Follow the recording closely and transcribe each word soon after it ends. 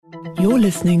You're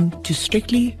listening to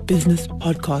Strictly Business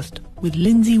Podcast with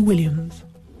Lindsay Williams.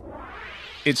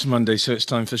 It's Monday, so it's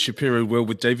time for Shapiro World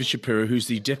with David Shapiro, who's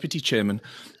the Deputy Chairman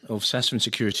of Sasfin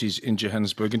Securities in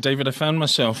Johannesburg. And David, I found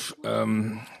myself,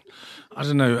 I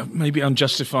don't know, maybe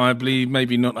unjustifiably,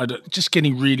 maybe not, just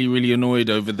getting really, really annoyed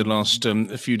over the last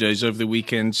few days, over the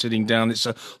weekend, sitting down. It's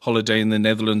a holiday in the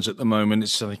Netherlands at the moment.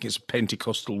 I think it's a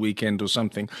Pentecostal weekend or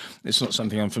something. It's not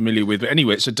something I'm familiar with. But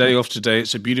anyway, it's a day off today.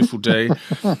 It's a beautiful day.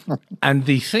 And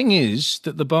the thing is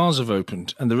that the bars have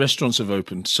opened and the restaurants have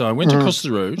opened. So I went across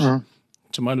the road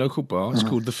to my local bar. It's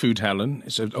called the Food Hallen.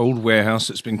 It's an old warehouse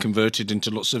that's been converted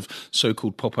into lots of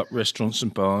so-called pop-up restaurants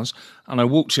and bars. And I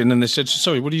walked in and they said,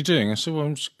 "Sorry, what are you doing?" I said, "Well,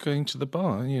 I'm just going to the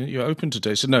bar. You're open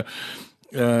today." So no,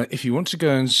 if you want to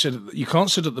go and sit, you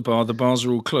can't sit at the bar. The bars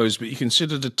are all closed, but you can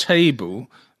sit at a table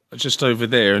just over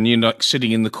there and you're like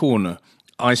sitting in the corner,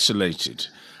 isolated.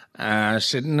 I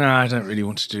said, "No, I don't really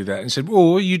want to do that." And he said,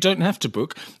 "Well, you don't have to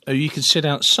book. You can sit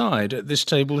outside at this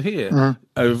table here,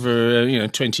 over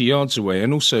 20 yards away,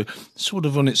 and also sort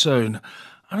of on its own."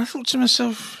 And I thought to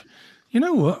myself, you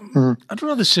know what? I'd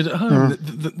rather sit at home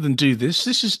than do this.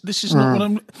 This is not what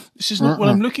I'm. This is not what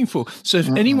I'm looking for. So if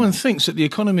anyone thinks that the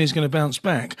economy is going to bounce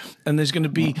back and there's going to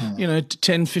be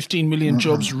 10, 15 million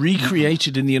jobs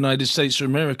recreated in the United States of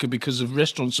America because of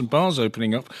restaurants and bars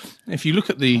opening up, if you look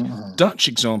at the Dutch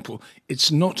example,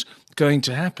 it's not going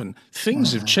to happen.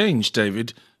 Things have changed,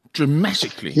 David,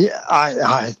 dramatically. Yeah,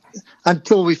 I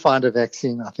until we find a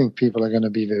vaccine, I think people are going to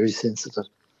be very sensitive.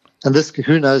 And this,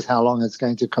 who knows how long it's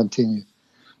going to continue.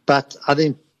 But I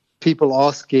think people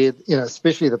are scared,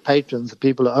 especially the patrons, the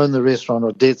people who own the restaurant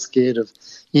are dead scared of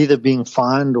either being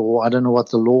fined or I don't know what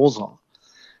the laws are.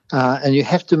 And you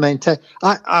have to maintain.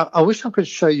 I wish I could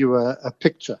show you a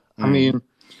picture. I mean,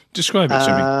 describe it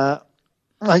to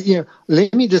me.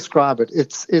 Let me describe it.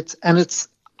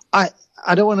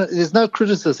 I don't want to, there's no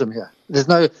criticism here.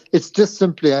 It's just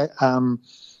simply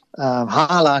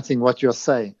highlighting what you're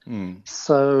saying.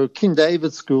 So King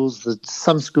David schools,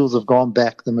 some schools have gone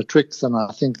back, the matrics and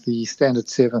I think the standard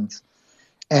sevens.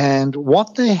 And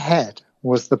what they had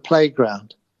was the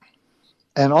playground.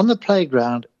 And on the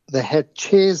playground, they had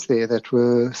chairs there that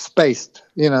were spaced,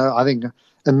 I think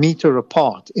a meter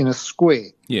apart in a square.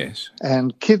 Yes.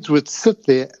 And kids would sit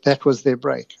there. That was their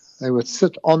break. They would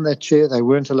sit on that chair. They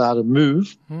weren't allowed to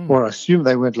move, or assume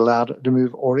they weren't allowed to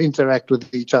move or interact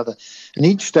with each other. And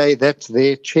each day, that's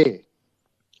their chair.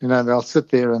 They'll sit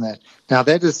there and that. Now,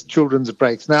 that is children's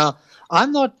breaks. Now,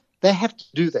 they have to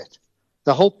do that.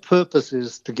 The whole purpose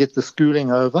is to get the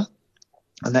schooling over,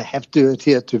 and they have to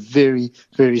adhere to very,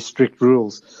 very strict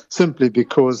rules, simply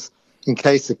because in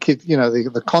case a kid,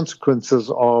 the consequences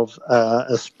of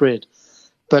a spread.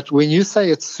 But when you say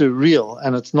it's surreal,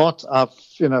 and it's not, I'm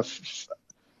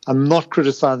not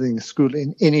criticizing the school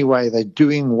in any way. They're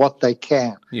doing what they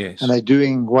can, yes, and they're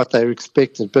doing what they're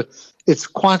expected. But it's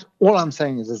all I'm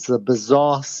saying is it's a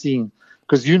bizarre scene,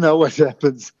 because what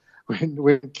happens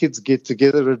when kids get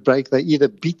together at break. They either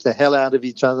beat the hell out of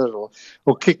each other or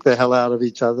kick the hell out of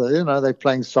each other. They're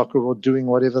playing soccer or doing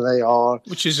whatever they are.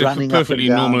 Which is a perfectly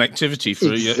normal activity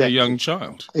for a young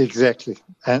child. Exactly.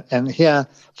 And here,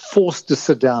 forced to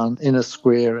sit down in a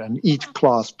square, and each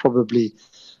class probably,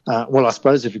 I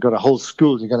suppose if you've got a whole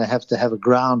school, you're going to have a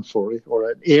ground for it or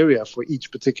an area for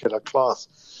each particular class.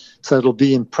 So it'll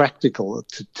be impractical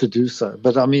to do so.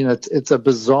 But I mean, it's a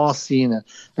bizarre scene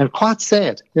and quite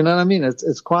sad. You know what I mean?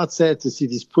 It's quite sad to see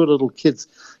these poor little kids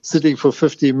sitting for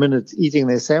 15 minutes eating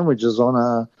their sandwiches on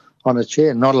a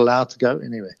chair, not allowed to go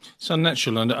anywhere. It's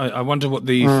unnatural, and I wonder what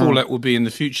the fallout will be in the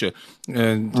future.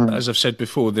 And as I've said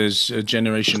before, there's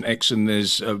Generation X, and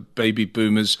there's baby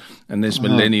boomers, and there's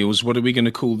millennials. What are we going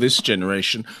to call this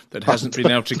generation that hasn't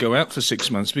been able to go out for 6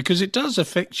 months? Because it does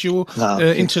affect your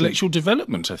intellectual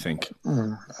development, I think.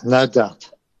 No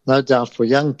doubt. No doubt. For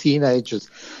young teenagers,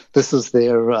 this is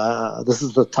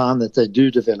the time that they do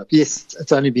develop. Yes,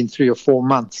 it's only been 3 or 4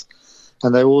 months.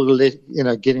 And they all,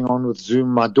 getting on with Zoom.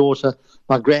 My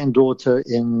granddaughter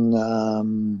in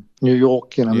New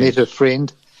York, met her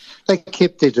friend. They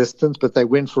kept their distance, but they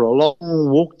went for a long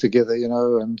walk together,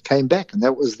 and came back, and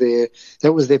that was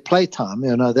their playtime.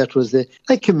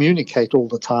 They communicate all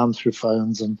the time through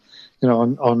phones and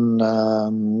on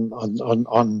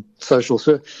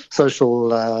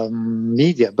social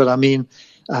media. But I mean,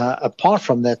 apart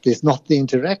from that, there's not the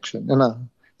interaction.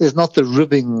 There's not the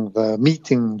ribbing, the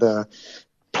meeting, the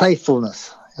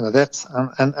playfulness. That's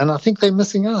and I think they're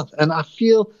missing out. And I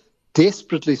feel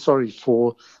desperately sorry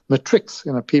for matrics.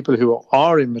 People who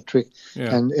are in matric.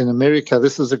 Yeah. And in America,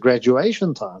 this is a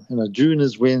graduation time. June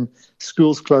is when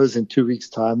schools close in 2 weeks'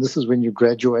 time. This is when you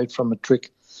graduate from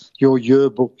matric. your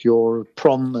yearbook, your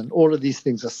prom, and all of these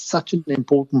things are such an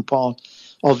important part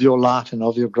of your life and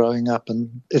of your growing up.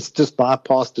 And it's just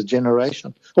bypassed a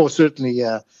generation, or certainly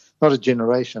not a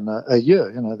generation, a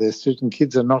year. There's certain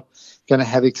kids are not going to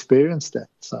have experienced that.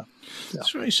 So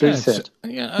it's very sad.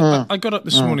 Yeah, I got up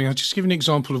this morning. I'll just give an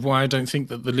example of why I don't think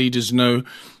that the leaders know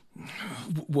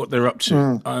what they're up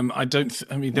to.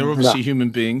 They're obviously human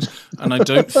beings, and I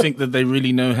don't think that they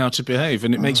really know how to behave.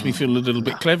 And it makes me feel a little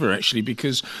bit clever, actually,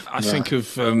 because I think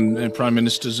of prime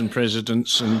ministers and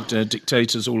presidents and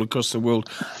dictators all across the world,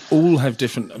 all have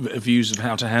different views of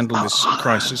how to handle this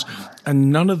crisis,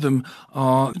 and none of them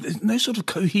there's no sort of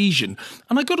cohesion.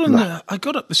 And I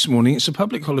got up this morning. It's a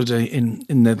public holiday in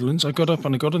Netherlands. I got up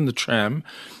and I got on the tram.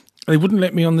 They wouldn't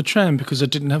let me on the tram because I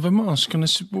didn't have a mask. And I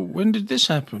said, well, when did this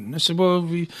happen? They said, well,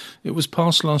 it was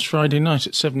passed last Friday night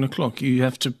at 7:00. You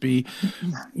have to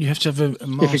have a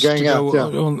mask to go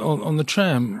on the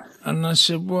tram. And I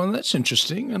said, well, that's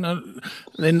interesting. And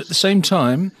then at the same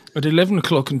time, at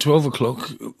 11:00 and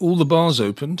 12:00, all the bars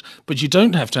opened, but you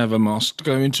don't have to have a mask to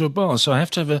go into a bar. So I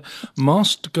have to have a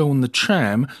mask to go on the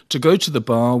tram to go to the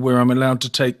bar where I'm allowed to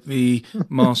take the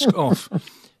mask off.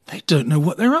 They don't know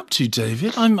what they're up to,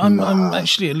 David. I'm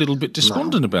actually a little bit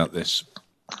despondent about this.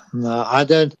 No,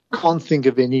 can't think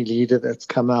of any leader that's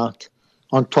come out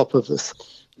on top of this.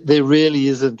 There really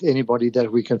isn't anybody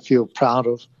that we can feel proud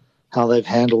of how they've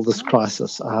handled this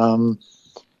crisis.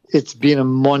 It's been a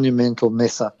monumental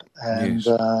mess up. And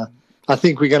yes. I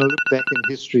think we're going to look back in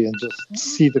history and just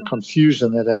see the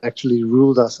confusion that actually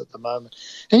ruled us at the moment.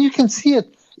 And you can see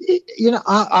it.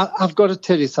 I've got to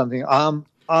tell you something.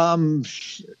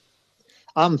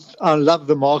 I love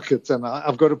the markets, and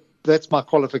that's my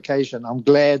qualification. I'm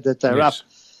glad that they're up.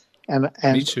 And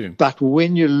me too. But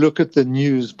when you look at the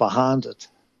news behind it,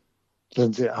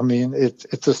 Lindsay, I mean,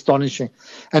 it's astonishing.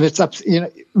 And it's up,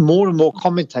 more and more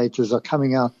commentators are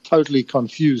coming out totally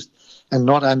confused and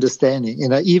not understanding.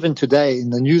 Even today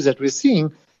in the news that we're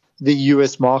seeing, the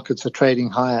US markets are trading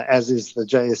higher, as is the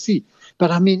JSE.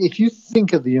 But I mean, if you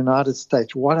think of the United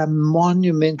States, what a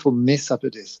monumental mess up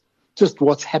it is. Just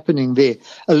what's happening there.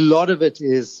 A lot of it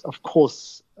is, of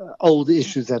course, old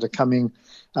issues that are coming,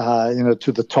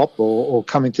 to the top or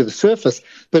coming to the surface.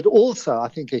 But also, I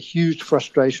think a huge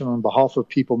frustration on behalf of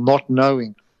people not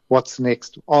knowing what's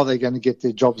next. Are they going to get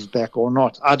their jobs back or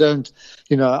not? I don't.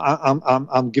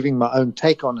 I'm giving my own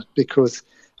take on it because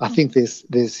I think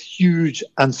there's huge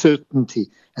uncertainty.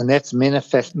 And that's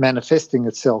manifesting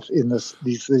itself in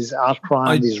these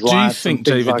outcry, these riots. Do you think,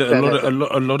 David, that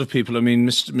a lot of people? I mean,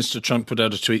 Mr. Trump put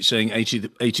out a tweet saying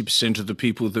 80% of the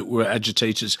people that were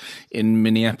agitators in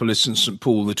Minneapolis and St.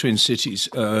 Paul, the Twin Cities,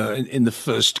 in the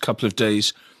first couple of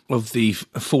days of the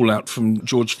fallout from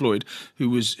George Floyd, who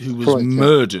was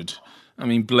murdered. I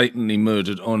mean, blatantly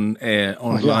murdered on air,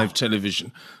 on live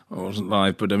television. Well, it wasn't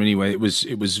live, but anyway, it was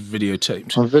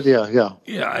videotaped. On video, yeah.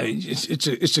 Yeah,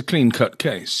 it's a clean-cut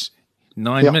case.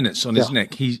 9 minutes on his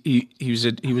neck. He was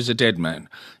a dead man.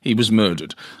 He was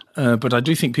murdered. But I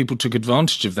do think people took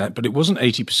advantage of that. But it wasn't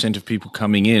 80% of people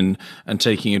coming in and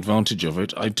taking advantage of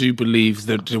it. I do believe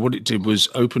that what it did was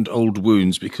opened old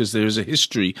wounds because there is a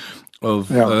history of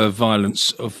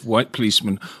violence of white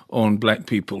policemen on black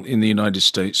people in the United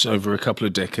States over a couple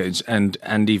of decades and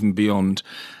even beyond.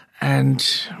 And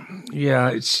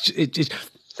it's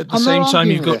at the same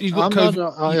time you've got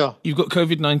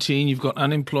COVID-19, you've got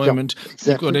unemployment,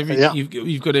 exactly.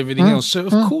 You've got everything else. So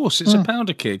of course it's a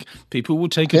powder keg. People will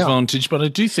take advantage, but I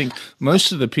do think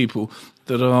most of the people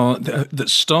that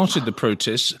started the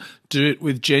protests do it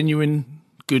with genuine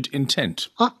good intent.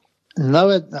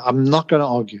 No, I'm not going to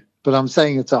argue, but I'm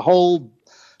saying it's a whole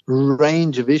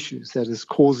range of issues that is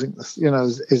causing this,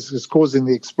 is causing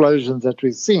the explosions that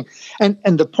we're seeing. And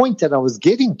the point that I was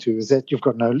getting to is that you've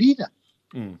got no leader.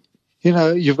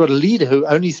 You've got a leader who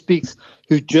only speaks,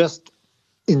 who just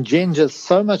engenders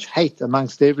so much hate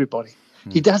amongst everybody.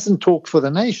 He doesn't talk for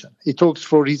the nation. He talks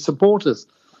for his supporters,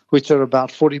 which are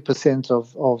about 40%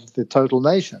 of the total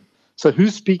nation. So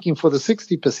who's speaking for the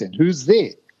 60%? Who's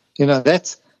there?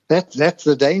 That's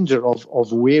the danger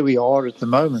of where we are at the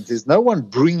moment. There's no one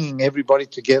bringing everybody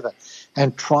together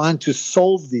and trying to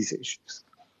solve these issues.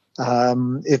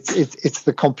 It's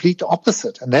the complete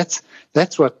opposite, and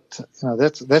that's what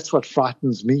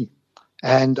frightens me.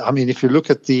 And I mean, if you look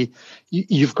at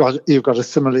you've got a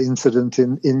similar incident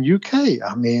in UK.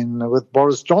 I mean, with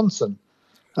Boris Johnson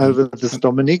over this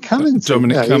Dominic Cummings.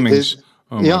 Cummings.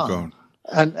 Oh my God!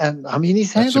 And I mean,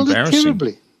 he's handled it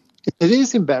terribly. It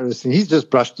is embarrassing. He's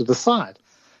just brushed to the side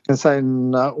and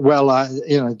saying,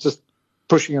 just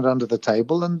pushing it under the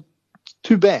table, and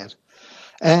too bad.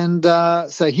 And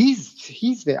so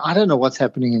he's there. I don't know what's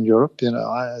happening in Europe.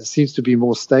 It seems to be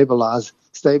more stable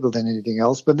than anything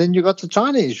else. But then you got the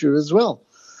China issue as well.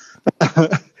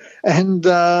 And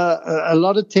a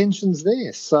lot of tensions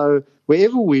there. So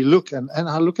wherever we look, and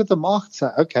I look at the market, say,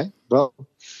 okay, well,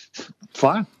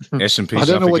 fine. S&P's I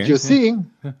don't know what again. you're seeing.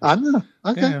 I don't know.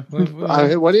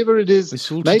 Okay, whatever it is,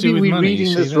 it's all to maybe do with we're money,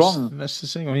 reading this wrong. That's the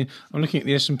thing. I mean, I'm looking at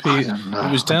the S&P. I don't know.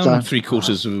 It was down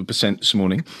 0.75% this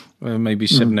morning, maybe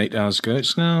 7-8 hours ago.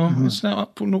 It's now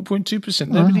up 0.2%.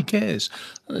 Nobody cares.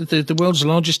 The world's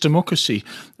largest democracy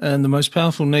and the most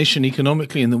powerful nation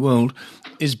economically in the world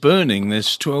is burning.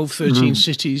 There's 12, 13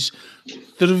 cities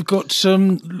that have got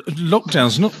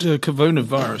lockdowns, not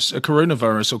coronavirus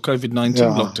or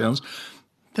COVID-19 lockdowns.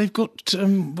 They've got,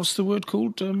 what's the word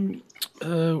called?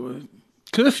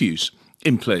 Curfews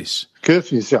in place.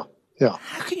 Curfews, yeah.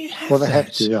 How can you have well, they that?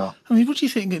 have to, yeah. I mean, what do you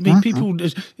think? I mean,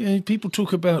 people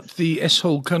talk about the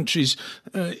S-hole countries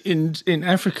in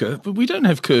Africa, but we don't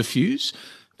have curfews.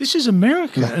 This is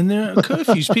America, and there are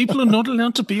curfews. People are not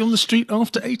allowed to be on the street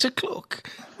after 8 o'clock.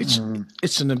 It's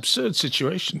an absurd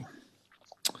situation.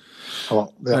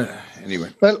 Well, yeah. Anyway.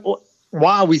 Well,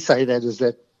 why we say that is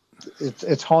that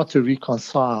it's hard to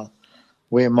reconcile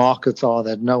where markets are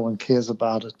that no one cares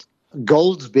about it.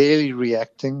 Gold's barely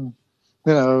reacting.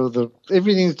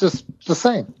 Everything's just the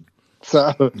same.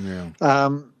 So,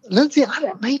 Lindsay,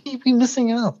 maybe we're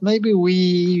missing out. Maybe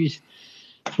we're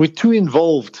too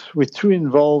involved. We're too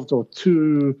involved or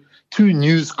too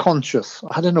news conscious.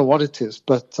 I don't know what it is,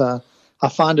 but I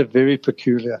find it very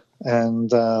peculiar.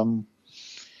 And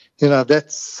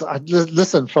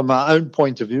listen, from my own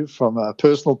point of view, from a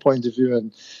personal point of view,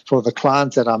 and for the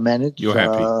clients that I manage, you're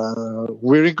happy.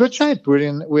 We're in good shape.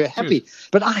 We're happy. Good.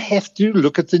 But I have to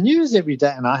look at the news every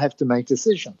day, and I have to make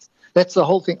decisions. That's the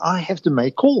whole thing. I have to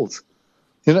make calls.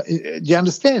 Do you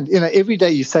understand? Every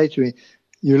day you say to me,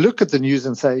 you look at the news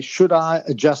and say, should I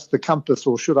adjust the compass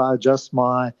or should I adjust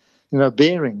my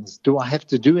bearings? Do I have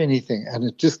to do anything? And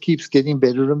it just keeps getting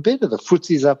better and better. The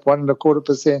FTSE's up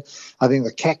 1.25%. I think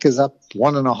the CAC is up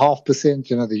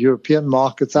 1.5%. The European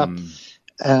market's up.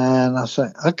 And I say,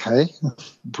 okay,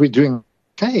 we're doing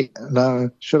okay. No,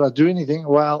 should I do anything?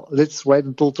 Well, let's wait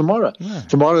until tomorrow. Yeah.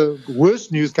 Tomorrow,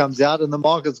 worse news comes out and the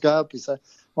markets go up. You say,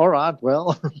 all right,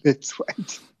 well, let's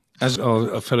wait. As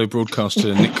our fellow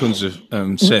broadcaster Nick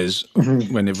Kunze says,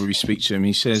 whenever we speak to him,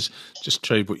 he says, just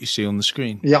trade what you see on the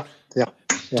screen. Yeah.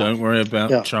 Don't worry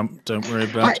about Trump. Don't worry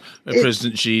about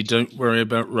President Xi. Don't worry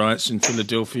about riots in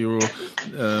Philadelphia or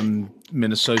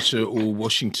Minnesota or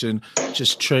Washington.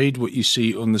 Just trade what you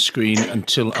see on the screen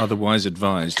until otherwise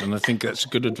advised. And I think that's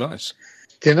good advice.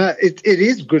 It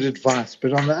is good advice.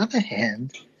 But on the other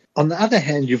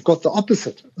hand, you've got the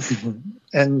opposite.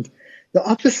 And the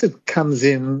opposite comes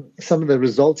in some of the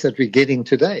results that we're getting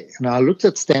today. And I looked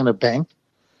at Standard Bank,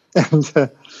 and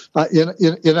I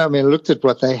looked at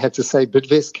what they had to say.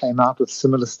 Bidvest came out with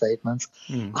similar statements.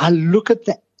 I look at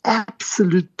the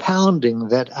absolute pounding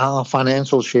that our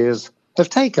financial shares have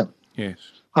taken. Yes,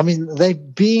 I mean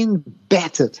they've been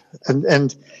battered.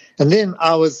 And then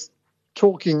I was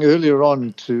talking earlier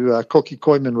on to Koki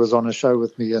Koiman was on a show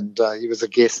with me, and he was a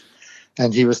guest.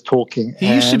 And he was talking.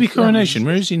 He used to be Coronation.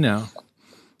 Where is he now?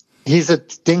 He's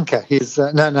at Dinka. He was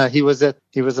at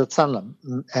Sanlam,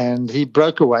 and he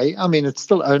broke away. I mean, it's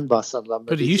still owned by Sanlam.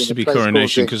 But he used to be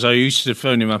Coronation, because I used to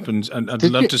phone him up, and I'd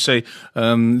love to say,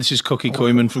 "This is Koki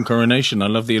Koiman from Coronation." I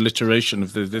love the alliteration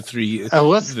of the three I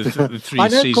know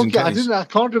season Koki, I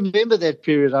can't remember that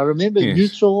period. I remember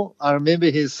Neutral. I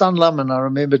remember his Sanlam, and I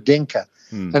remember Denka.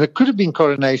 And it could have been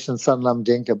Coronation, Sanlam,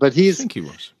 Denka, but I think he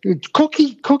was.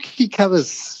 Koki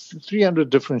covers 300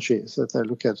 different shares that they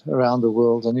look at around the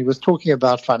world, and he was talking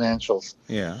about financials.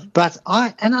 Yeah. But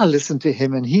I listened to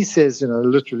him, and he says,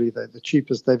 literally they're the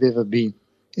cheapest they've ever been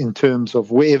in terms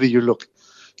of wherever you look,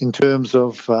 in terms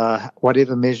of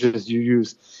whatever measures you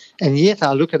use. And yet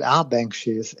I look at our bank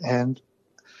shares, and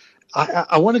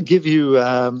I want to give you,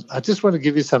 I just want to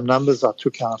give you some numbers I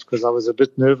took out because I was a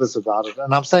bit nervous about it.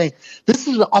 And I'm saying this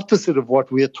is the opposite of what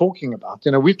we're talking about.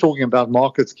 We're talking about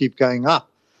markets keep going up.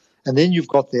 And then you've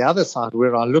got the other side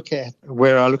where I look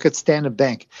at Standard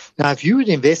Bank. Now, if you had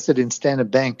invested in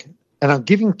Standard Bank, and I'm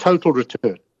giving total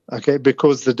return, okay,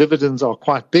 because the dividends are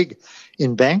quite big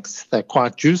in banks, they're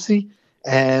quite juicy,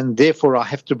 and therefore I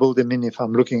have to build them in if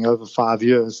I'm looking over 5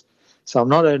 years. So I'm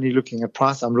not only looking at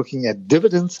price, I'm looking at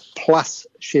dividends plus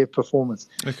share performance.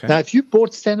 Okay. Now, if you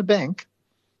bought Standard Bank,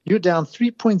 you're down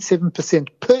 3.7%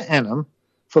 per annum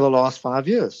for the last 5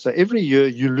 years. So every year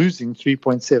you're losing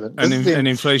 3.7. And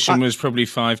inflation was probably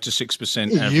 5 to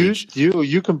 6% average.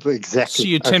 You can put exactly. So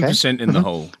you're 10% in the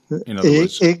hole, in other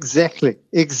words. Exactly.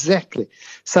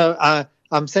 So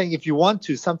I'm saying if you want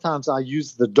to, sometimes I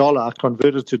use the dollar, I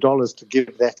convert it to dollars to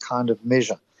give that kind of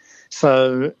measure.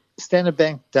 So Standard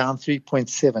Bank down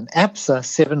 3.7,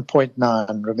 ABSA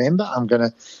 7.9. Remember, I'm going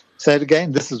to say it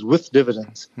again. This is with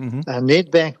dividends.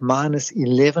 Nedbank minus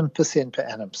 11% per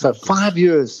annum. So 5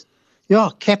 years. Yeah,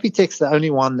 Capitec's the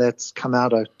only one that's come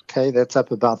out okay. That's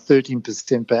up about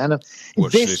 13% per annum.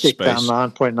 Investec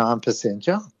down 9.9%.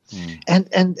 Yeah.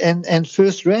 And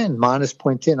First Rand minus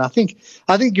 0.10.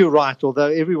 I think you're right, although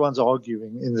everyone's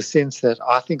arguing in the sense that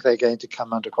I think they're going to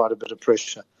come under quite a bit of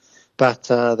pressure. But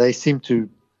they seem to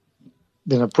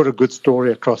put a good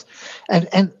story across.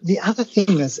 And the other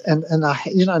thing is, and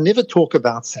I never talk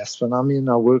about Sasfin. I mean,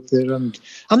 I work there and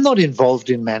I'm not involved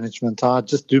in management. I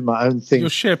just do my own thing. Your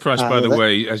share price, by the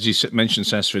way, as you mentioned,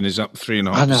 Sasfin, is up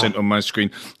 3.5% on my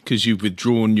screen because you've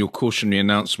withdrawn your cautionary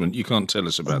announcement. You can't tell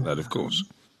us about that, of course.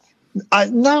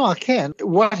 No, I can.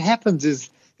 What happens is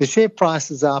the share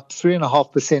price is up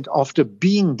 3.5% after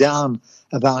being down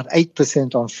about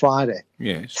 8% on Friday.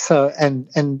 Yes. So and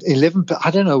 11.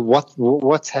 I don't know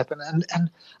what's happened.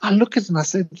 And I look at it and I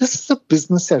say, this is a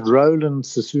business that Roland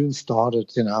Sassoon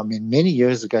started. Many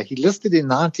years ago. He listed in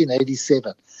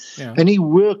 1987, and he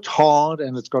worked hard.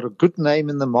 And it's got a good name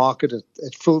in the market.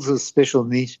 It fills a special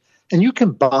niche, and you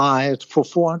can buy it for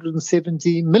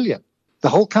 470 million. The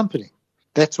whole company.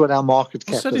 That's what our market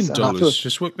cap is. What's that in dollars?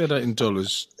 Just work that out in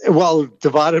dollars. Well,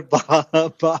 divided by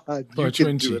you 20.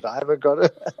 Can do it. I haven't got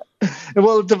it.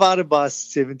 Well, divided by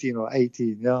 17 or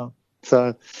 18, yeah.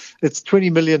 So it's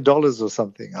 $20 million or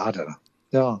something. I don't know.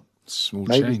 Yeah. Small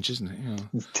change, isn't it?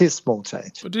 Yeah. It is small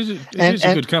change. But it is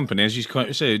a good company, as you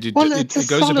quite say. It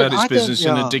goes about its business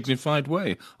in a dignified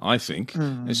way, I think.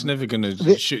 It's never going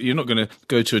to... You're not going to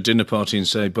go to a dinner party and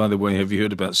say, by the way, have you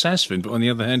heard about Sasfin? But on the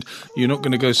other hand, you're not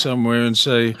going to go somewhere and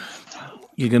say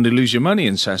you're going to lose your money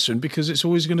in Sasfin because it's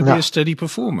always going to be a steady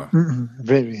performer.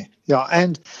 Very. Yeah,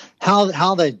 and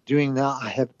how they're doing now, I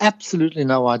have absolutely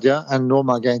no idea, and nor am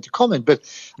I going to comment. But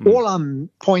all I'm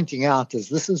pointing out is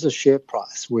this is a share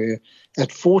price where at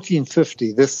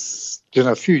 14.50, this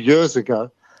a few years ago,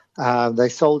 they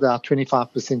sold out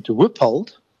 25% to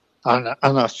Wiphold, and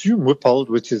I assume Wiphold,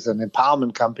 which is an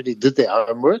empowerment company, did their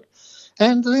homework,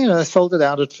 and they sold it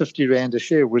out at 50 Rand a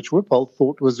share, which Wiphold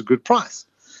thought was a good price.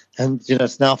 And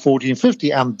it's now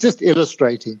 14.50. I'm just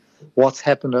illustrating what's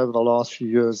happened over the last few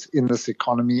years in this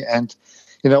economy and,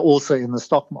 also in the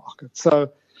stock market.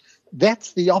 So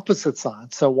that's the opposite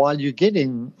side. So while you're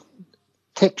getting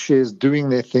tech shares doing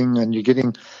their thing and you're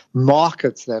getting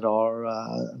markets that are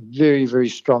very, very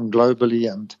strong globally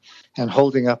and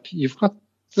holding up, you've got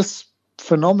this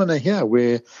phenomena here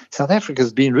where South Africa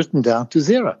has been written down to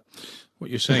zero. What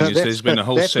you're saying is there's been a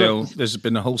wholesale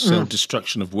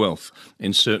destruction of wealth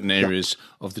in certain areas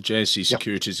of the JSE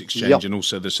Securities Exchange and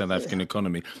also the South African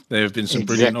economy. There have been some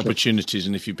brilliant opportunities,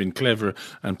 and if you've been clever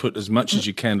and put as much as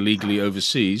you can legally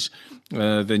overseas,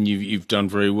 then you've done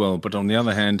very well. But on the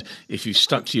other hand, if you've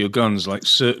stuck to your guns like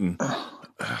certain...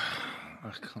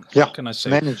 How can I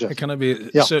say?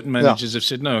 Certain managers have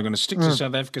said, no, I'm going to stick to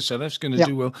South Africa. South Africa's going to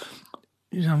do well.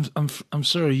 I'm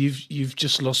sorry, you've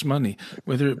just lost money,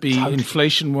 whether it be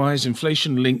inflation-wise,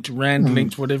 inflation-linked,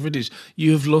 rand-linked, whatever it is.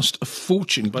 You have lost a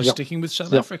fortune by sticking with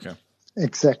South Africa.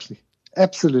 Exactly.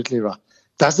 Absolutely right.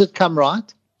 Does it come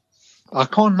right? I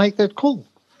can't make that call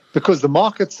because the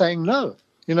market's saying no.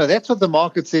 That's what the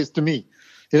market says to me.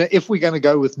 If we're going to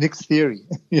go with Nick's theory,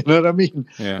 you know what I mean?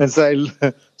 Yeah. And say,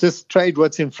 just trade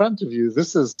what's in front of you.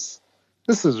 This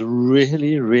is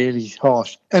really, really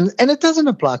harsh. And it doesn't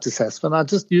apply to Sasfin. I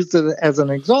just used it as an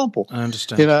example. I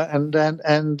understand.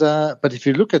 But if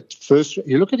you look at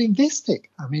Investec.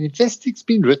 I mean, Investec's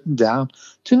been written down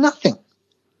to nothing.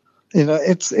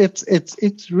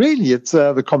 It's really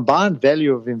the combined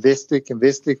value of Investec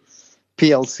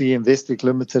PLC, Investec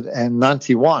Limited, and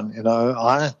 91.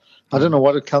 I don't know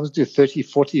what it comes to, 30,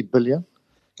 40 billion,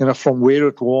 from where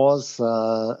it was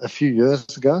a few years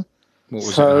ago. What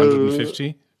was it,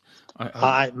 150?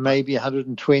 Maybe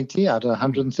 120,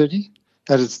 130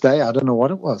 at its day. I don't know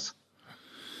what it was.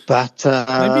 But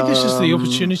maybe this is the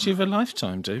opportunity of a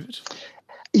lifetime, David.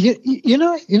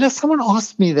 Someone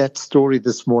asked me that story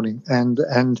this morning,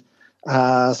 and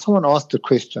someone asked a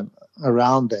question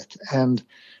around that, and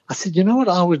I said, you know what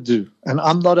I would do? And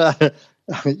I'm not a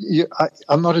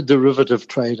derivative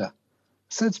trader,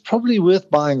 so it's probably worth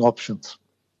buying options.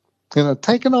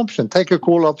 Take an option, take a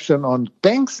call option on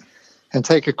banks and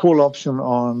take a call option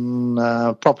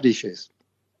on property shares.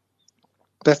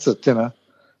 That's it,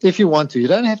 If you want to, you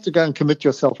don't have to go and commit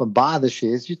yourself and buy the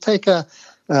shares. You take an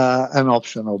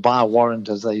option or buy a warrant,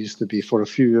 as they used to be, for a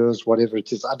few years, whatever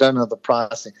it is. I don't know the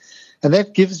pricing. And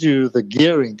that gives you the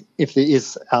gearing if there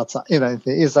is outside, if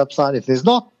there is upside. If there's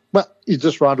not, well, you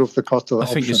just write off the cost of the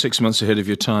option. I think you're 6 months ahead of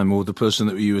your time, or the person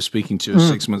that you were speaking to is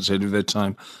 6 months ahead of their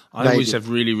time. I always have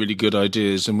really, really good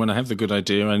ideas, and when I have the good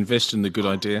idea, I invest in the good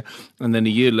idea, and then a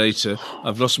year later,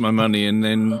 I've lost my money, and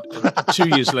then 2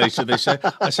 years later,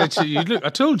 I say to you, look, I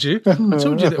told you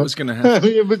that was going to happen.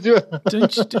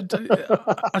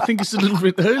 I think it's a little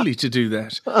bit early to do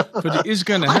that, but it is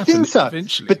going to happen. I think so.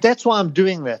 Eventually. But that's why I'm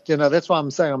doing that. That's why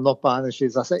I'm saying I'm not buying the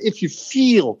shares. I say if you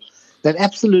feel that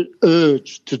absolute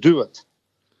urge to do it,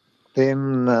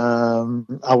 then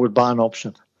I would buy an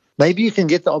option. Maybe you can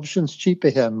get the options cheaper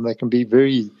here, and they can be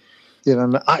very,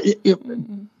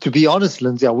 to be honest,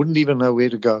 Lindsay, I wouldn't even know where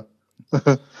to go.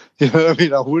 I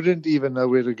wouldn't even know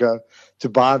where to go to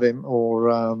buy them, or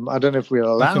I don't know if we're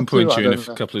allowed to. I can point you in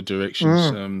a couple of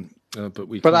directions,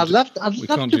 but I'd love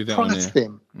to price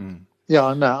them.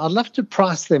 Yeah, no, I'd love to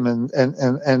price them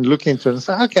and look into it and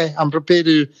say, okay, I'm prepared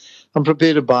to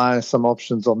buy some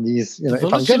options on these. If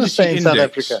I'm going to stay in South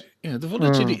Africa. Yeah, the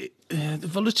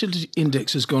volatility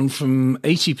index has gone from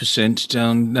 80%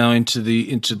 down now into the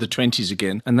 20s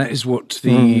again, and that is what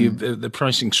the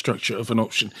pricing structure of an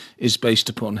option is based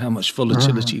upon, how much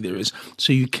volatility there is.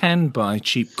 So you can buy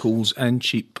cheap calls and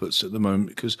cheap puts at the moment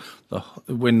because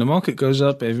when the market goes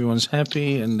up, everyone's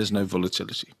happy and there's no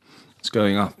volatility. It's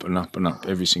going up and up and up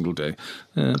every single day.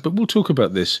 But we'll talk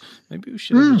about this. Maybe we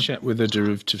should have a chat with a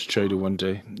derivatives trader one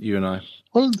day, you and I.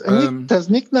 Well, does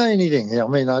Nick know anything? I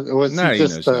mean, was he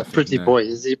just a pretty boy?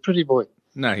 Is he a pretty boy?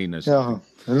 No, he knows nothing.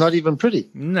 Not even pretty?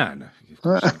 No. Of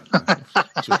course not. What are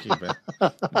you talking about?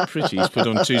 Pretty. He's put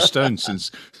on 2 stones since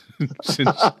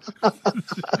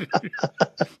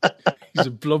he's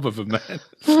a blob of a man.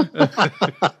 He's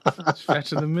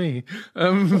fatter than me.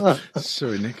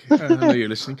 Sorry, Nick. I know you're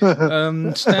listening.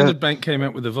 Standard Bank came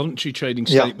out with a voluntary trading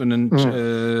statement and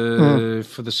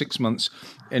for the 6 months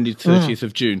ended 30th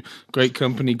of June. Great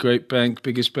company, great bank,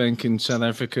 biggest bank in South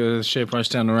Africa, share price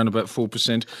down around about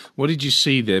 4%. What did you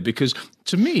see there? Because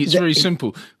to me, it's very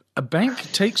simple. A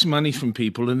bank takes money from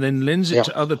people and then lends it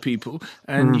to other people,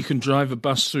 and you can drive a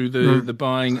bus through the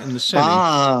buying and the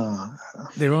selling.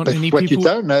 There aren't any people. What you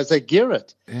don't know is they gear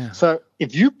it. Yeah. So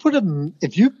if you put a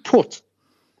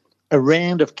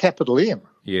rand of capital in,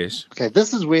 yes. Okay,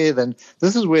 this is where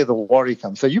the worry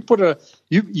comes. So you put a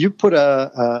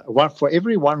one for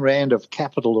every 1 rand of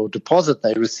capital or deposit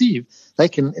they receive, they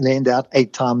can lend out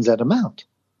 8 times that amount.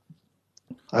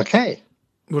 Okay.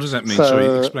 What does that mean? Sorry,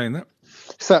 explain that.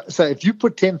 So if you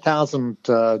put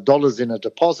 $10,000 in a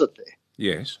deposit there,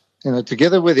 yes,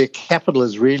 together with their capital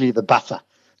is really the buffer,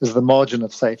 is the margin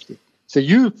of safety. So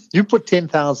you put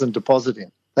 10,000 deposit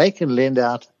in, they can lend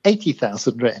out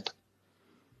 80,000 rand.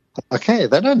 Okay,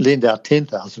 they don't lend out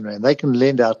 10,000 rand. They can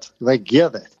lend out. They gear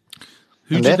that.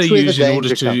 Who do they use in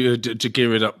order to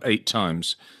gear it up 8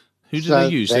 times? Who do they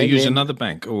use? They use another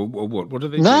bank or what? What do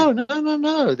they do?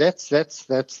 No. That's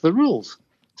the rules.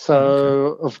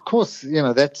 So of course,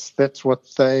 that's what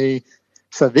they.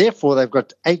 So therefore, they've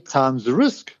got 8 times the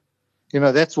risk.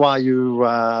 That's why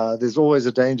there's always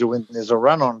a danger when there's a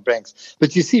run on banks.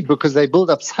 But you see, because they build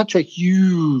up such a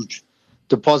huge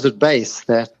deposit base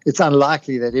that it's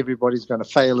unlikely that everybody's going to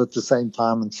fail at the same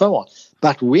time and so on.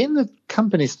 But when the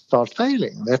companies start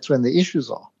failing, that's when the issues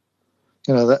are.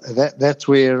 That's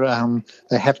where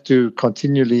they have to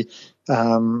continually,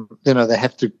 they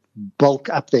have to bulk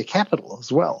up their capital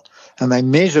as well. And they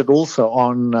measured also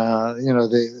on,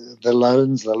 the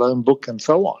loans, the loan book and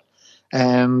so on.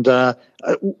 And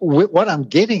what I'm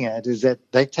getting at is that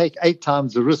they take 8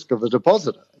 times the risk of the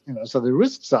depositor, so the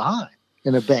risks are high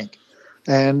in a bank.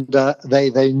 And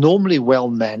they normally well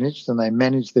managed and they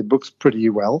manage their books pretty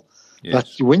well. Yes.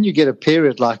 But when you get a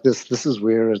period like this is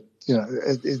where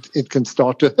it can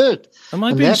start to hurt. Am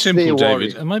I being simple,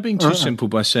 David? Am I being too simple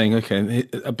by saying, okay,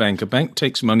 a bank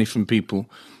takes money from people,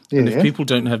 and if people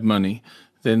don't have money,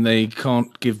 then they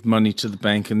can't give money to the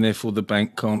bank, and therefore the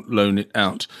bank can't loan it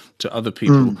out to other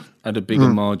people at a bigger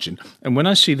margin. And when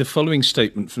I see the following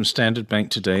statement from Standard Bank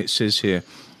today, it says here,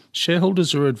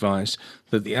 shareholders are advised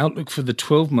that the outlook for the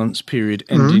 12 months period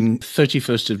ending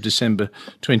 31st of December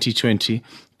 2020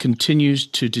 continues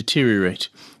to deteriorate.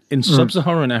 In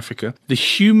sub-Saharan Africa, the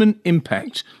human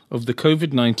impact of the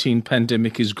COVID-19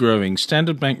 pandemic is growing.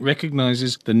 Standard Bank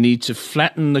recognizes the need to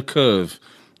flatten the curve,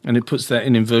 and it puts that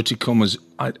in inverted commas.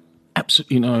 I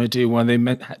absolutely no idea why they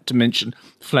had to mention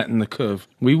flatten the curve.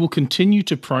 We will continue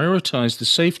to prioritise the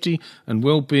safety and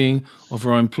well-being of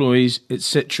our employees,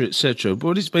 etc., etc. But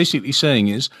what it's basically saying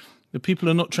is the people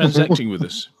are not transacting with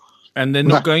us, and they're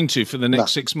not going to for the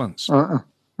next 6 months.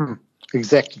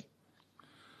 Exactly.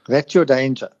 That's your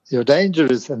danger. Your danger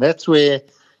is, and that's where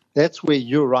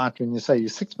you're right when you say you're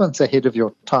 6 months ahead of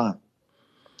your time.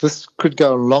 This could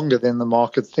go longer than the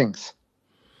market thinks.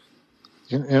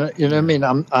 You know what I mean?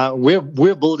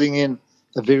 We're building in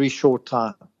a very short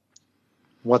time.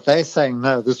 What they're saying,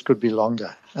 no, this could be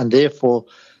longer, and therefore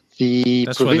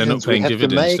that's why they're not paying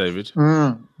dividends, David.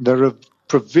 The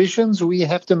provisions we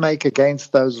have to make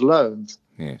against those loans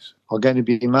are going to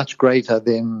be much greater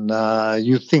than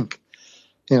you think.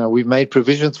 You know, we've made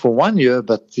provisions for 1 year,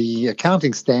 but the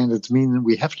accounting standards mean that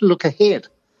we have to look ahead,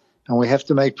 and we have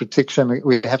to make protection.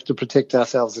 We have to protect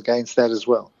ourselves against that as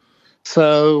well.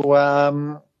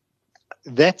 So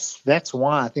that's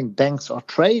why I think banks are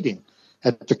trading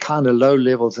at the kind of low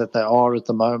levels that they are at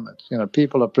the moment. You know,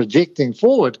 people are projecting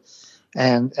forward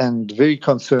and very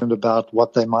concerned about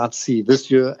what they might see this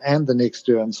year and the next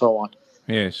year and so on.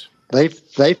 Yes, they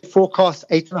forecast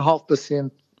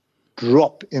 8.5%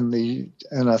 drop in the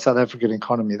South African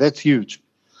economy. That's huge.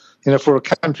 You know, for a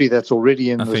country that's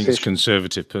already in recession. I think it's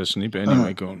conservative personally, but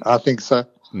anyway, go on. I think so.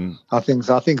 I think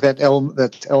so. I think that's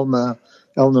Elmer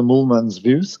Moolman's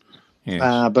views. Yes.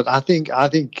 But I think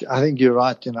you're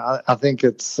right. You know, I think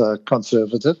it's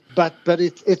conservative, but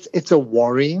it's a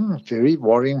worrying, very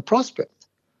worrying prospect.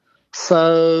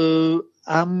 So,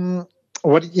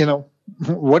 what do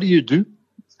you do?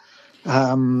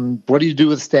 What do you do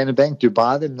with Standard Bank? Do you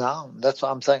buy them now? That's what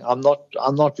I'm saying. I'm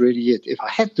not ready yet. If I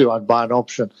had to, I'd buy an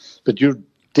option. But you're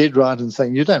dead right in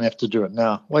saying you don't have to do it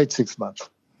now. Wait 6 months.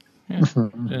 Yeah,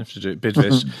 don't have to do it.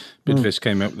 Bidvest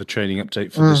came out with a trading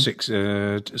update for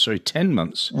the 10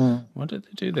 months. Why did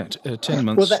they do that? 10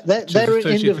 months. Well, they're in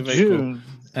end of June.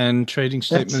 And trading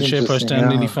statement, share price down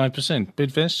nearly 5%.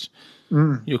 Bidvest,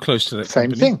 you're close to that.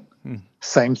 Same company. thing.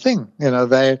 Same thing. You know,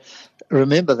 they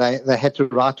had to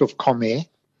write off Comair,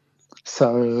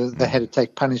 so they had to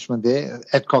take punishment there.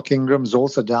 Adcock Ingram's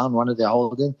also down, one of their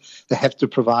holdings. They have to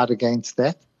provide against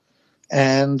that.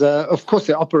 And, of course,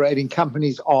 the operating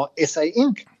companies are SA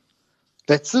Inc.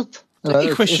 That's it. Don't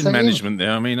you question management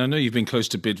there? I mean, I know you've been close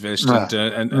to Bidvest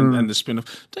and the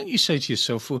spin-off. Don't you say to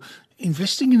yourself, well,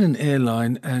 investing in an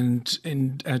airline and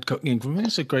in Adcock Ingram,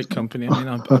 it's a great company. I mean,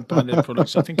 I buy their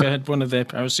products. I think I had one of their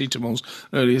paracetamols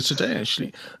earlier today,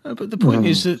 actually. But the point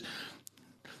is that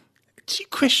do you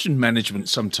question management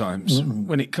sometimes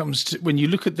when it comes to when you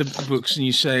look at the books and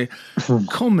you say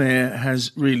Comair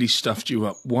has really stuffed you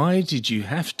up? Why did you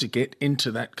have to get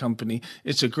into that company?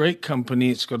 It's a great company.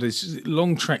 It's got this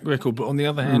long track record. But on the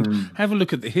other hand, have a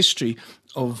look at the history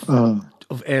of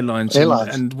airlines.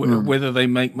 And whether they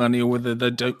make money or whether they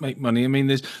don't make money. I mean,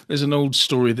 there's an old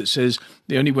story that says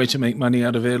the only way to make money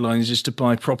out of airlines is to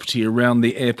buy property around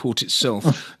the airport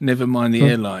itself, never mind the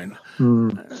airline.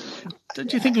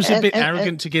 Don't you think it was a bit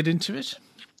arrogant to get into it?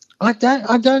 I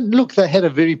don't. Look, they had a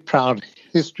very proud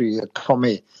history at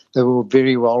Comair. They were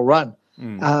very well run.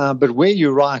 But where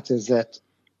you're right is that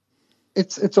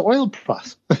it's oil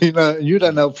price. You know, you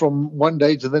don't know from one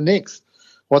day to the next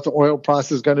what the oil price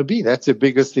is going to be. That's your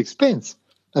biggest expense.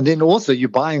 And then also you're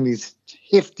buying these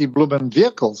hefty blooming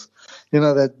vehicles, you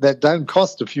know, that don't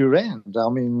cost a few rand. I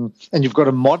mean, and you've got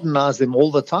to modernize them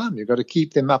all the time. You've got to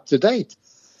keep them up to date.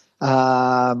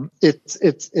 It's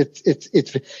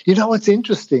you know what's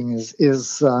interesting is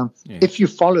if you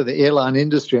follow the airline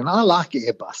industry, and I like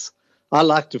Airbus, I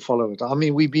like to follow it. I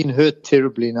mean, we've been hurt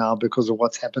terribly now because of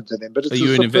what's happened to them. But it's Are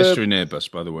you an investor in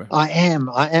Airbus, by the way? I am,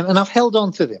 and I've held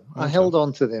on to them. Okay. I held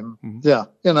on to them. Yeah,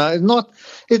 you know,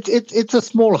 it's a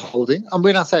small holding. And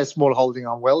when I say a small holding,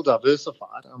 I'm well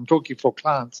diversified. I'm talking for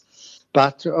clients.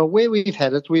 But where we've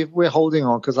had it, we're holding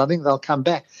on because I think they'll come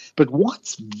back. But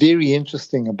what's very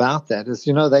interesting about that is,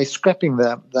 you know, they're scrapping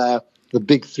the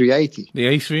big 380. The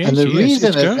A380, and the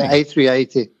reason is going. The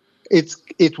A380.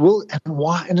 It will, and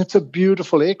why? And it's a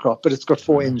beautiful aircraft, but it's got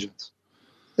 4 engines.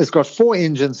 It's got 4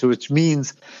 engines, which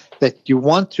means that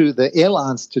the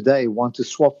airlines today want to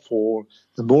swap for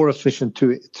the more efficient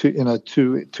two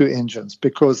engines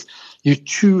because you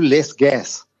chew less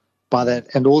gas by that,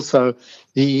 and also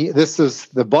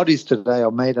the bodies today are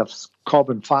made of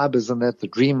carbon fibers and that the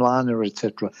Dreamliner,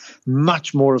 etc.,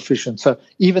 much more efficient. So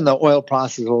even though oil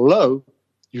prices are low,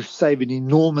 you save an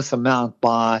enormous amount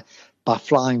by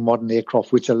flying modern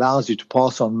aircraft, which allows you to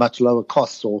pass on much lower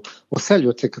costs or sell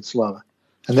your tickets lower.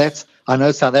 And I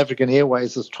know South African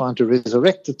Airways is trying to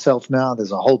resurrect itself now.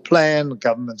 There's a whole plan. The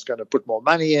government's going to put more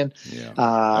money in.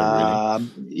 Yeah.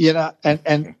 Really.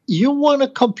 And you want to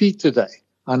compete today.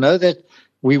 I know that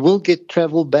we will get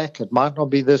travel back. It might not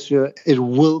be this year. It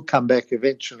will come back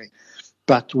eventually.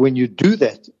 But when you do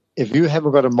that, if you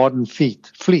haven't got a modern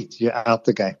fleet, you're out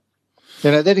the game.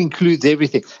 That includes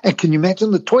everything. And can you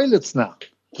imagine the toilets now,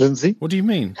 Lindsay? What do you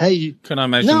mean? Hey, can I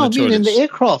imagine the toilets? In the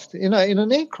aircraft, in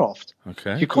an aircraft.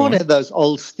 Okay. You can't have those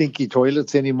old stinky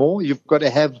toilets anymore. You've got to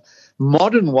have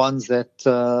modern ones that,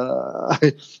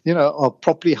 are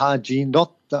properly hygiene.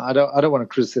 I don't want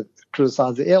to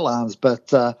criticize the airlines, but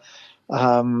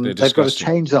they've got to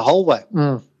change the whole way.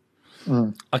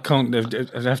 I can't.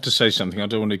 I have to say something. I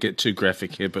don't want to get too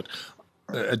graphic here, but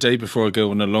a day before I go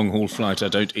on a long haul flight, I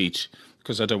don't eat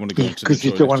because I don't want to go to the toilet. Because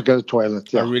you don't want to go to the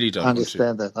toilet. Yeah. I really don't. I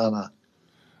understand that. I know.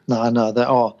 No, I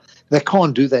know. They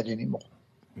can't do that anymore.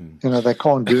 They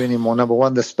can't do anymore. Number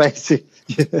one, the space.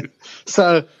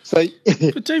 So.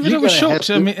 But David, I was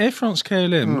shocked. I mean, Air France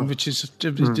KLM, which is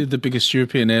the biggest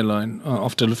European airline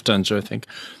after Lufthansa, I think.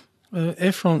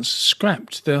 Air France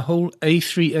scrapped their whole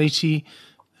A380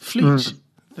 fleet.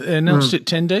 They announced it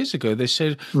 10 days ago. They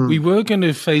said we were going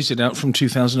to phase it out from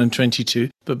 2022,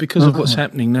 but because of what's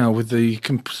happening now with the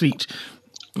complete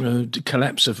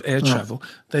collapse of air travel,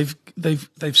 they've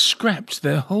scrapped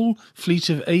their whole fleet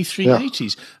of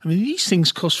A380s. I mean, these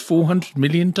things cost $400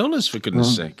 million, for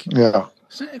goodness' sake. Yeah.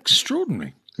 Is that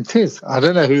extraordinary? It is. I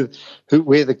don't know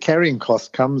where the carrying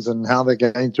cost comes and how they're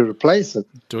going to replace it.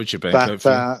 Deutsche Bank,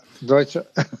 hopefully.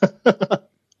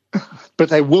 But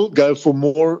they will go for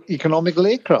more economical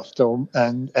aircraft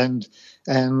and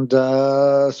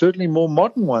certainly more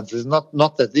modern ones. It's not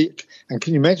that and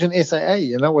can you imagine SAA?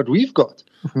 You know what we've got?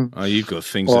 Oh, you've got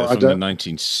things from the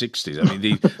 1960s. I mean,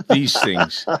 these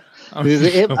things. The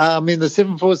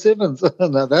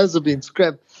 747s. No, those have been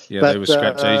scrapped. Yeah, they were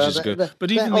scrapped ages ago.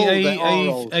 But even the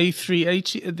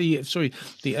A380, the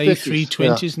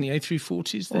A320s and the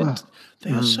A340s,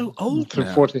 they are so old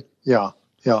now.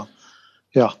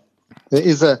 Yeah.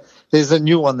 There's a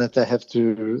new one that they have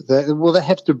to. They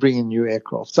have to bring in new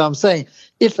aircraft. So I'm saying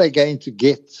if they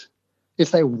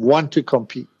want to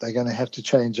compete, they're going to have to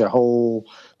change a whole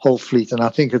fleet. And I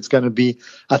think it's going to be.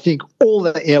 I think all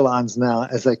the airlines now,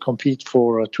 as they compete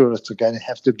for tourists, are going to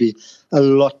have to be a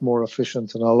lot more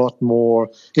efficient and a lot more,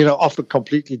 offer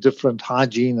completely different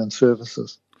hygiene and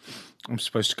services. I'm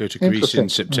supposed to go to Greece in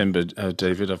September,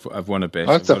 David. I've won a bet.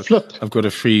 I've got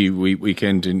a free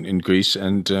weekend in Greece,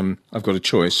 and I've got a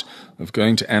choice of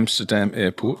going to Amsterdam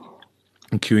airport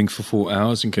and queuing for 4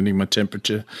 hours and getting my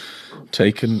temperature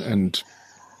taken and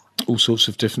all sorts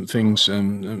of different things.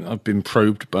 I've been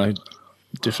probed by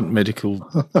different medical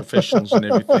professionals and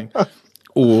everything.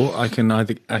 Or I can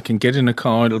get in a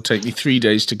car. It'll take me 3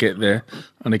 days to get there,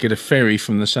 and I get a ferry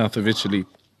from the south of Italy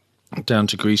down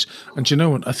to Greece. And do you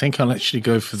know what? I think I'll actually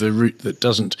go for the route that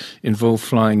doesn't involve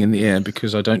flying in the air,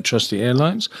 because I don't trust the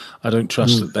airlines. I don't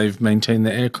trust that they've maintained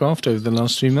their aircraft over the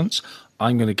last 3 months.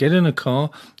 I'm going to get in a car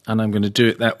and I'm going to do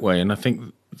it that way. And I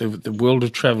think the world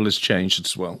of travel has changed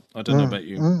as well. I don't know about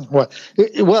you. Well,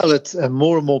 it's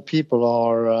more and more people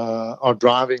are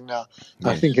driving now.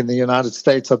 Yes. I think in the United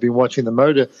States, I've been watching the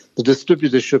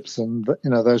distributorships and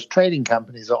those trading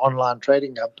companies, or online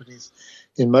trading companies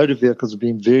in motor vehicles have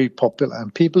been very popular,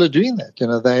 and people are doing that.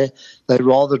 They're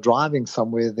rather driving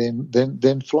somewhere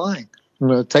than flying.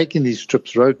 Taking these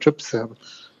trips, road trips.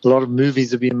 A lot of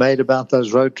movies have been made about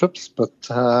those road trips, but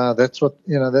that's what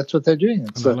they're doing.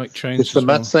 I like trains. It's a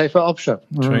much safer option.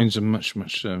 Trains are much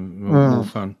more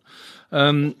fun.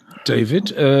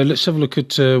 David, let's have a look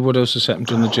at what else has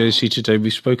happened on the JSE today.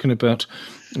 We've spoken about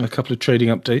a couple of trading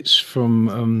updates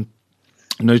from.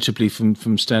 Notably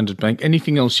from Standard Bank.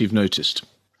 Anything else you've noticed?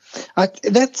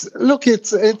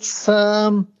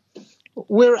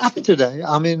 We're up today.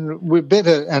 I mean, we're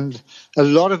better, and a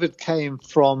lot of it came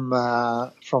from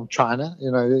China.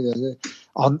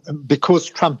 Because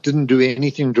Trump didn't do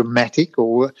anything dramatic,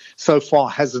 or so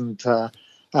far hasn't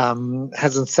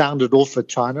sounded off at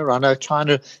China. I know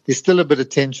China. There's still a bit of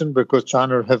tension because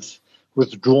China have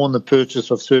withdrawn the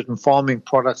purchase of certain farming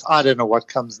products. I don't know what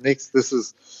comes next.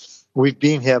 We've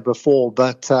been here before,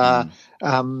 but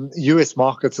U.S.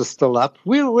 markets are still up.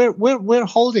 We're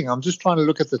holding. I'm just trying to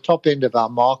look at the top end of our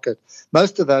market.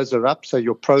 Most of those are up, so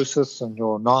your Prosus and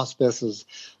your Naspers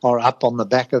are up on the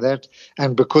back of that.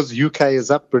 And because UK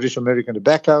is up, British American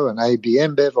Tobacco and AB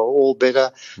InBev are all better.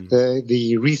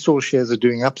 The resource shares are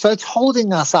doing up, so it's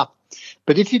holding us up.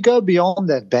 But if you go beyond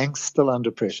that, banks still under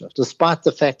pressure, despite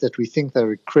the fact that we think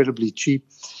they're incredibly cheap.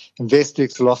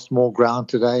 Investix lost more ground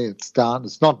today. It's down.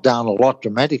 It's not down a lot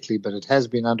dramatically, but it has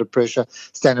been under pressure.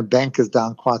 Standard Bank is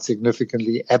down quite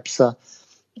significantly. ABSA,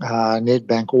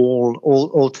 Nedbank,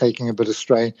 all taking a bit of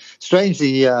strain.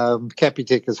 Strangely,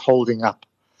 Capitec is holding up.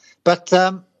 But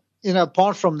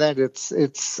apart from that,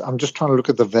 it's. I'm just trying to look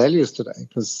at the values today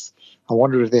because I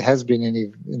wonder if there has been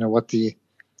any.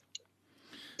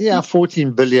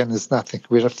 14 billion is nothing.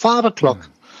 We're at 5 o'clock.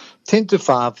 10 to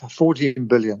 5, 14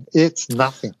 billion. It's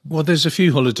nothing. Well, there's a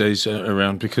few holidays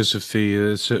around because of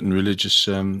the certain religious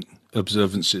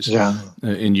observances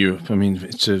in Europe. I mean,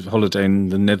 it's a holiday in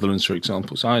the Netherlands, for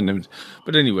example. So I know.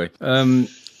 But anyway,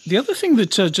 the other thing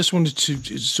that I just wanted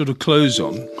to sort of close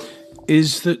on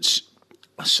is that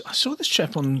I saw this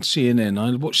chap on CNN.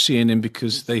 I watch CNN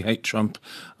because they hate Trump,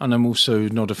 and I'm also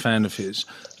not a fan of his.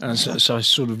 And so I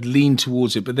sort of lean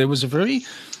towards it. But there was a very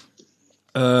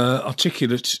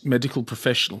articulate medical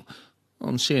professional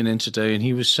on CNN today, and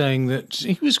he was saying that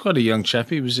he was quite a young chap.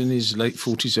 He was in his late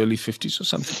 40s, early 50s or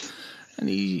something. And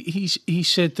he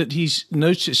said that he's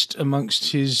noticed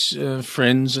amongst his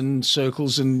friends and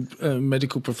circles and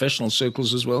medical professional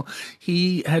circles as well,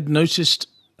 he had noticed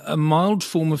a mild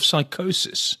form of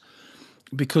psychosis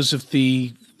because of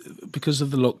the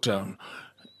lockdown.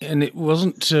 And it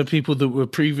wasn't people that were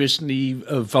previously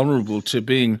vulnerable to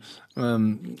being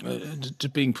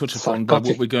put upon by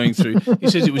what we're going through. He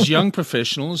says it was young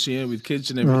professionals, with kids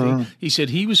and everything. He said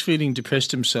he was feeling depressed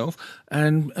himself,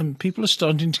 and people are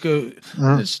starting to go.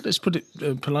 Let's put it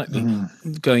politely,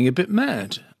 going a bit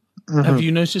mad. Have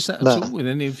you noticed that at all with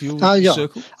any of your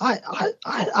circle?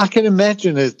 I can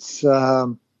imagine it's.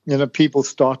 People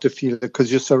start to feel it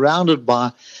because you're surrounded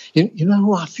by,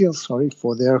 who I feel sorry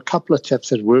for? There are a couple of chaps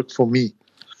that work for me,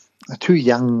 2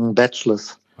 young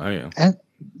bachelors. Oh, yeah. And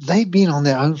they've been on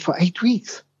their own for 8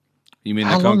 weeks. You mean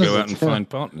they can't go out and find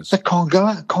partners? They can't go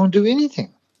out, can't do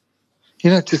anything.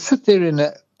 To sit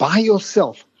there by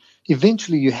yourself,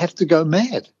 eventually you have to go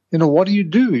mad. What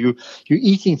do? You're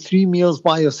eating 3 meals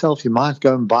by yourself. You might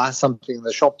go and buy something in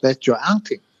the shop that you're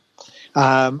outing.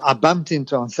 I bumped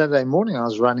into on Saturday morning. I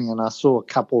was running and I saw a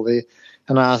couple there,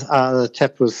 and the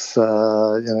chap was,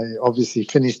 obviously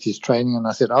finished his training. And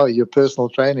I said, "Oh, you're a personal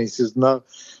trainer?" He says, "No,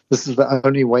 this is the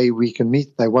only way we can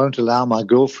meet. They won't allow my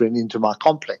girlfriend into my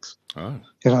complex. Oh.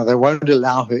 They won't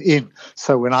allow her in.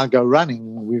 So when I go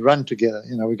running, we run together.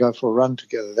 We go for a run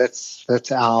together.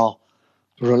 That's our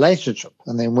relationship.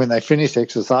 And then when they finish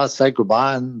exercise, say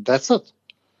goodbye, and that's it.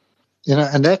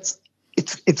 And that's."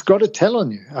 It's got to tell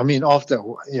on you. I mean, after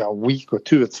a week or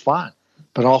 2, it's fine,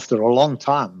 but after a long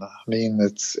time, I mean,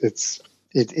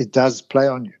 it does play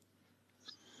on you.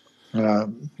 Yeah,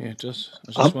 it does.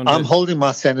 I'm holding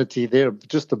my sanity there,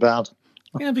 just about.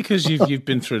 Yeah, because you've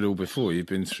been through it all before. You've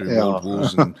been through World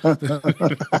Wars and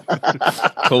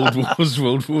Cold Wars,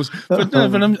 World Wars. But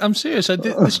I'm serious.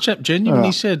 This chap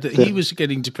genuinely said that he was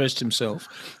getting depressed himself.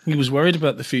 He was worried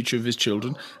about the future of his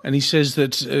children, and he says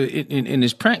that in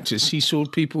his practice he saw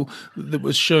people that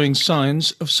were showing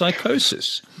signs of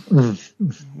psychosis,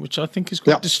 which I think is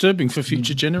quite disturbing for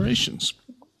future generations.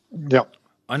 Yeah,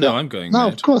 I know. I'm going mad. No,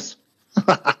 of course.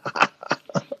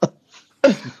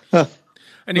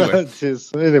 Anyway,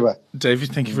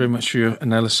 David, thank you very much for your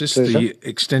analysis, the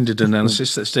extended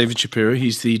analysis. That's David Shapiro.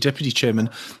 He's the Deputy Chairman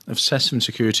of Sasfin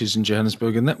Securities in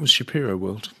Johannesburg, and that was Shapiro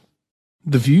World.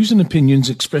 The views and opinions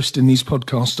expressed in these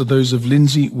podcasts are those of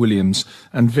Lindsay Williams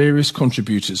and various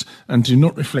contributors and do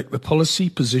not reflect the policy,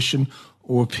 position,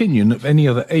 or opinion of any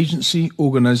other agency,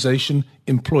 organisation,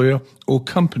 employer or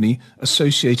company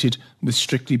associated with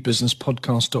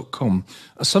strictlybusinesspodcast.com.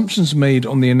 Assumptions made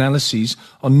on the analyses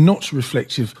are not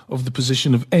reflective of the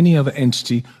position of any other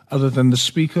entity other than the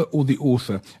speaker or the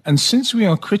author. And since we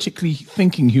are critically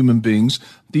thinking human beings,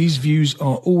 these views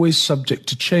are always subject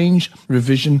to change,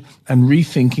 revision and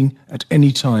rethinking at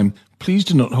any time. Please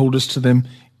do not hold us to them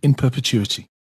in perpetuity.